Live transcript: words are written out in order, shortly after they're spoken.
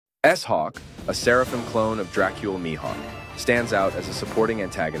S-Hawk, a Seraphim clone of Dracul Mihawk, stands out as a supporting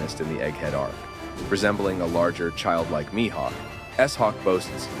antagonist in the Egghead arc. Resembling a larger, childlike Mihawk, S-Hawk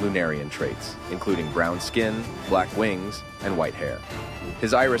boasts Lunarian traits, including brown skin, black wings, and white hair.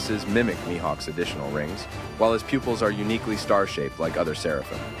 His irises mimic Mihawk's additional rings, while his pupils are uniquely star-shaped like other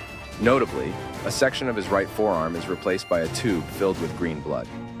Seraphim. Notably, a section of his right forearm is replaced by a tube filled with green blood,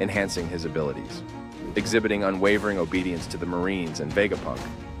 enhancing his abilities. Exhibiting unwavering obedience to the Marines and Vegapunk,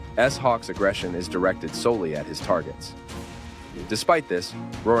 S-Hawk's aggression is directed solely at his targets. Despite this,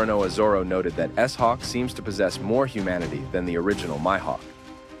 Roronoa Zoro noted that S-Hawk seems to possess more humanity than the original Mihawk.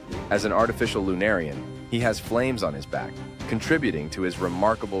 As an artificial Lunarian, he has flames on his back, contributing to his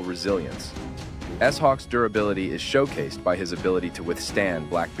remarkable resilience. S-Hawk's durability is showcased by his ability to withstand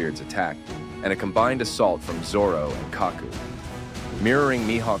Blackbeard's attack and a combined assault from Zoro and Kaku. Mirroring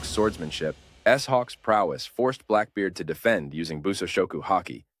Mihawk's swordsmanship, S-Hawk's prowess forced Blackbeard to defend using Busoshoku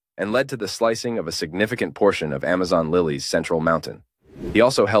Haki and led to the slicing of a significant portion of Amazon Lily's central mountain. He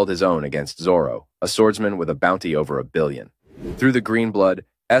also held his own against Zoro, a swordsman with a bounty over 1 billion. Through the green blood,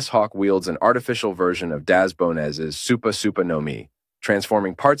 S-Hawk wields an artificial version of Daz Bonez's Supa no Mi,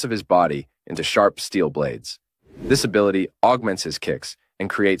 transforming parts of his body into sharp steel blades. This ability augments his kicks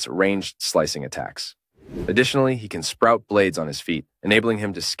and creates ranged slicing attacks. Additionally, he can sprout blades on his feet, enabling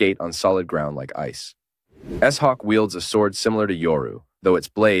him to skate on solid ground like ice. S-Hawk wields a sword similar to Yoru, though its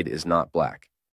blade is not black.